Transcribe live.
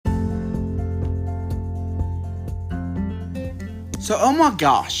So, oh my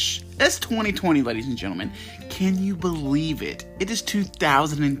gosh, it's 2020, ladies and gentlemen. Can you believe it? It is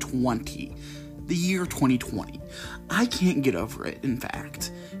 2020, the year 2020. I can't get over it, in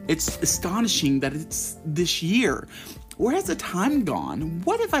fact. It's astonishing that it's this year. Where has the time gone?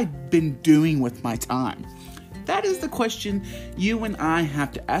 What have I been doing with my time? That is the question you and I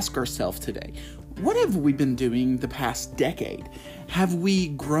have to ask ourselves today. What have we been doing the past decade? Have we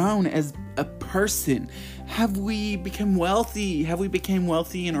grown as a person? Have we become wealthy? Have we become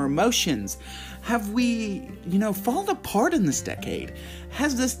wealthy in our emotions? Have we, fallen apart in this decade?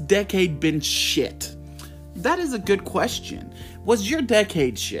 Has this decade been shit? That is a good question. Was your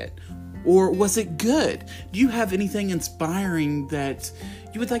decade shit? Or was it good? Do you have anything inspiring that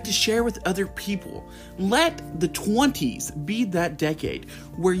you would like to share with other people? Let the 20s be that decade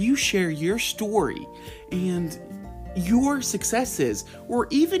where you share your story and your successes or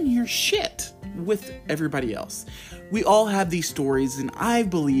even your shit with everybody else. We all have these stories, and I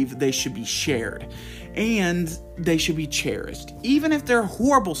believe they should be shared and they should be cherished. Even if they're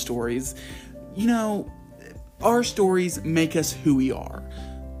horrible stories, our stories make us who we are.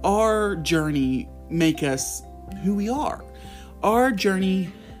 Our journey make us who we are. Our journey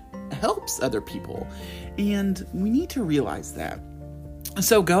helps other people, and we need to realize that.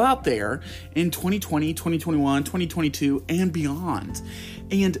 So go out there in 2020, 2021, 2022, and beyond,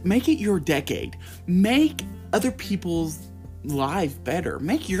 and make it your decade. Make other people's life better.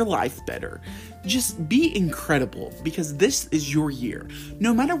 Make your life better. Just be incredible, because this is your year.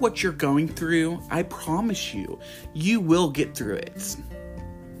 No matter what you're going through, I promise you, you will get through it.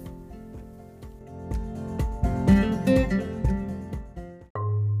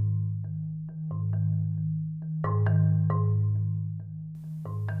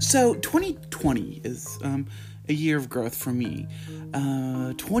 So 2020 is a year of growth for me.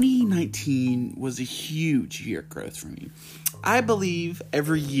 2019 was a huge year of growth for me. I believe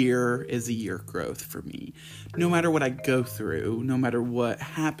every year is a year of growth for me. No matter what I go through, no matter what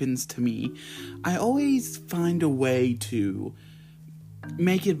happens to me, I always find a way to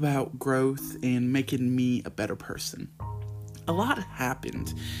make it about growth and making me a better person. A lot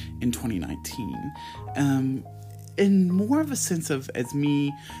happened in 2019. In more of a sense of as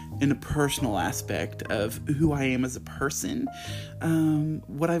me in a personal aspect of who I am as a person,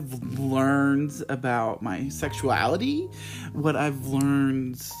 what I've learned about my sexuality, what I've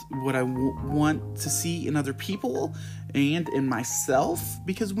learned, what I want to see in other people and in myself,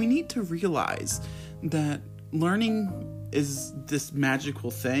 because we need to realize that learning is this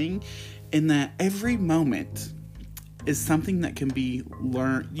magical thing, and that every moment is something that can be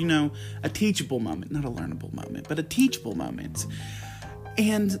learned, a teachable moment, not a learnable moment, but a teachable moment.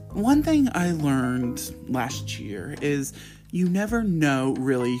 And one thing I learned last year is you never know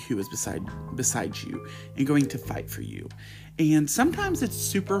really who is beside you and going to fight for you. And sometimes it's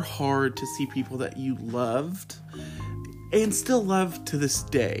super hard to see people that you loved and still love to this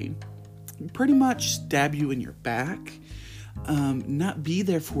day pretty much stab you in your back, not be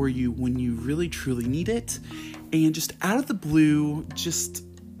there for you when you really truly need it, and just out of the blue, just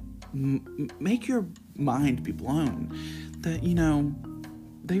make your mind be blown that,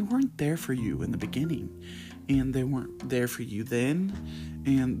 they weren't there for you in the beginning, and they weren't there for you then,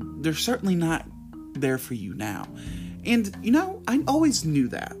 and they're certainly not there for you now. And, I always knew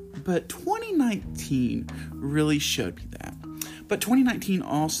that, but 2019 really showed me that. But 2019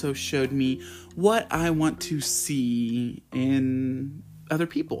 also showed me what I want to see in other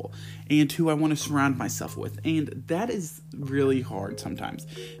people and who I want to surround myself with. And that is really hard sometimes,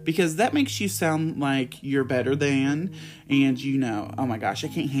 because that makes you sound like you're better than, and oh my gosh, I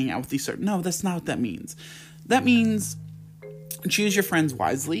can't hang out with these certain. No, that's not what that means. That means choose your friends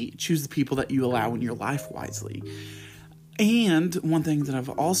wisely, choose the people that you allow in your life wisely. And one thing that I've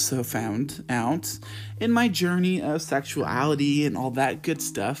also found out in my journey of sexuality and all that good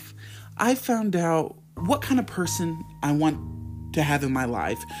stuff, I found out what kind of person I want to have in my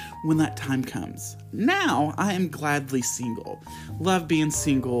life when that time comes. Now, I am gladly single. Love being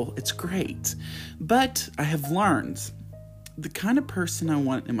single. It's great. But I have learned the kind of person I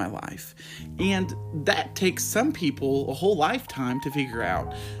want in my life. And that takes some people a whole lifetime to figure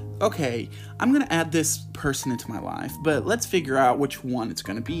out. Okay, I'm going to add this person into my life, but let's figure out which one it's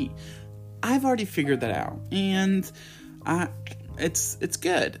going to be. I've already figured that out, and it's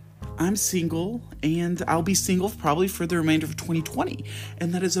good. I'm single, and I'll be single probably for the remainder of 2020,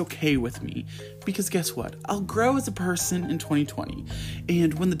 and that is okay with me, because guess what? I'll grow as a person in 2020,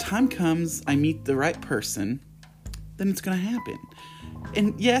 and when the time comes, I meet the right person, then it's going to happen.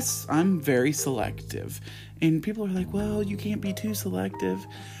 And yes, I'm very selective, and people are like, well, you can't be too selective.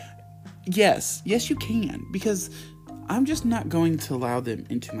 Yes, you can, because I'm just not going to allow them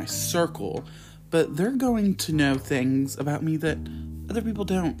into my circle, but they're going to know things about me that other people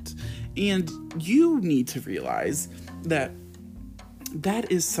don't. And you need to realize that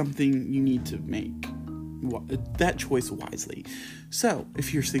that is something you need to make that choice wisely. So,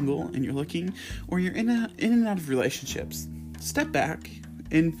 if you're single and you're looking, or you're in and out of relationships, step back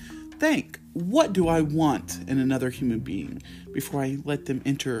and think, what do I want in another human being before I let them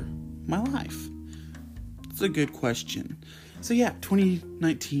enter my life? It's a good question. So yeah,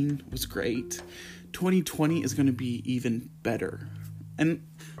 2019 was great. 2020 is going to be even better. And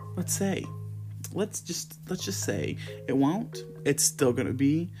let's just say it won't. It's still going to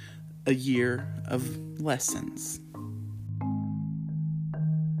be a year of lessons.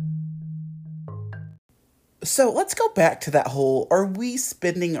 So let's go back to that whole, are we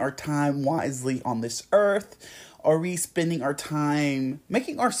spending our time wisely on this earth? Are we spending our time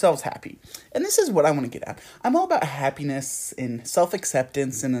making ourselves happy? And this is what I want to get at. I'm all about happiness and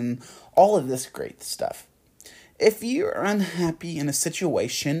self-acceptance and all of this great stuff. If you're unhappy in a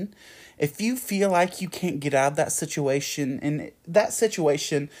situation, if you feel like you can't get out of that situation, and that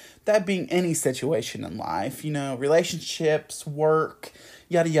situation, that being any situation in life, relationships, work,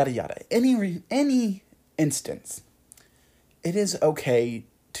 yada, yada, yada, any instance, it is okay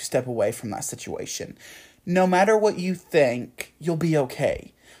to step away from that situation. No matter what you think, you'll be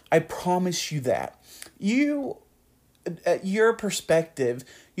okay. I promise you that. Your perspective,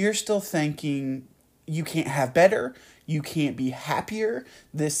 you're still thinking you can't have better, you can't be happier,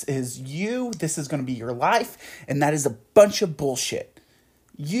 this is you, this is going to be your life, and that is a bunch of bullshit.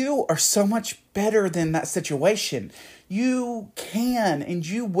 You are so much better than that situation. You can and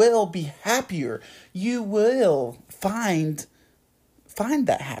you will be happier. You will find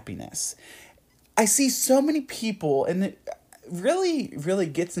that happiness. I see so many people, and it really, really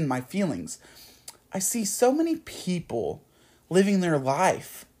gets in my feelings. I see so many people living their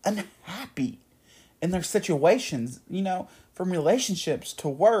life unhappy in their situations, from relationships to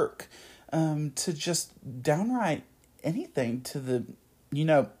work, to just downright anything to the,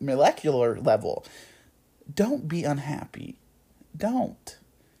 molecular level. Don't be unhappy. Don't.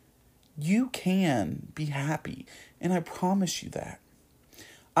 You can be happy. And I promise you that.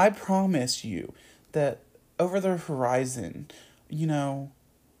 I promise you that over the horizon,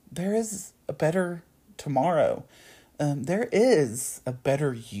 there is a better tomorrow. There is a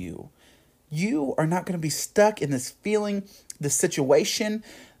better you. You are not going to be stuck in this feeling, this situation,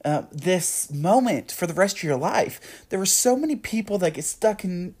 this moment for the rest of your life. There are so many people that get stuck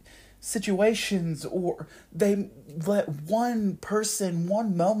in situations, or they let one person,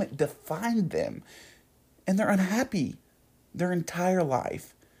 one moment define them, and they're unhappy their entire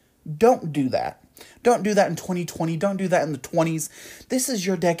life. Don't do that. Don't do that in 2020. Don't do that in the 20s. This is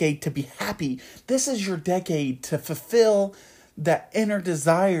your decade to be happy. This is your decade to fulfill that inner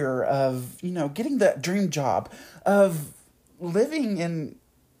desire of, getting that dream job, of living in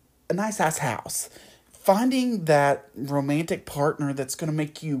a nice-ass house, finding that romantic partner that's going to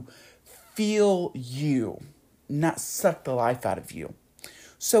make you feel you, not suck the life out of you.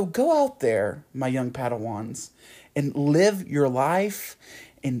 So go out there, my young Padawans, and live your life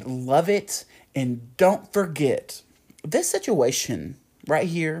and love it. And don't forget, this situation right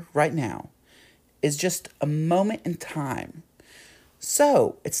here, right now, is just a moment in time.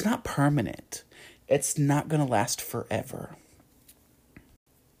 So it's not permanent. It's not going to last forever.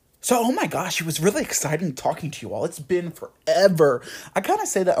 So, oh my gosh, it was really exciting talking to you all. It's been forever. I kind of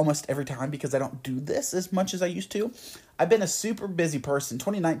say that almost every time because I don't do this as much as I used to. I've been a super busy person.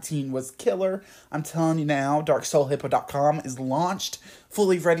 2019 was killer. I'm telling you now, darksoulhippo.com is launched,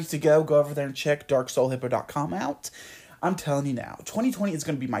 fully ready to go. Go over there and check darksoulhippo.com out. I'm telling you now, 2020 is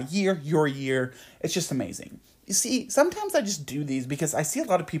going to be my year, your year. It's just amazing. You see, sometimes I just do these because I see a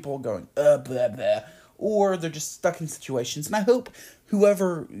lot of people going, blah, blah, or they're just stuck in situations. And I hope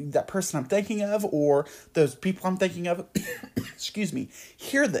whoever that person I'm thinking of, or those people I'm thinking of, excuse me,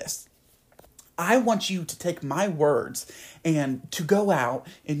 hear this. I want you to take my words and to go out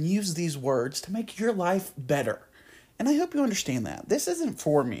and use these words to make your life better. And I hope you understand that. This isn't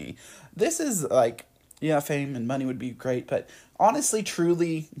for me. This is like, yeah, fame and money would be great. But honestly,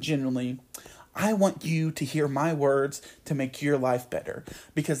 truly, genuinely, I want you to hear my words to make your life better,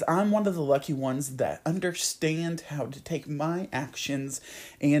 because I'm one of the lucky ones that understand how to take my actions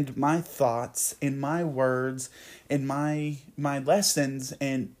and my thoughts and my words and my lessons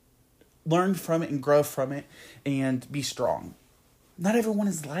and learn from it and grow from it and be strong. Not everyone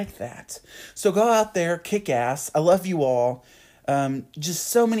is like that. So go out there, kick ass. I love you all. Just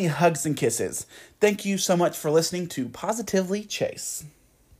so many hugs and kisses. Thank you so much for listening to Positively Chase.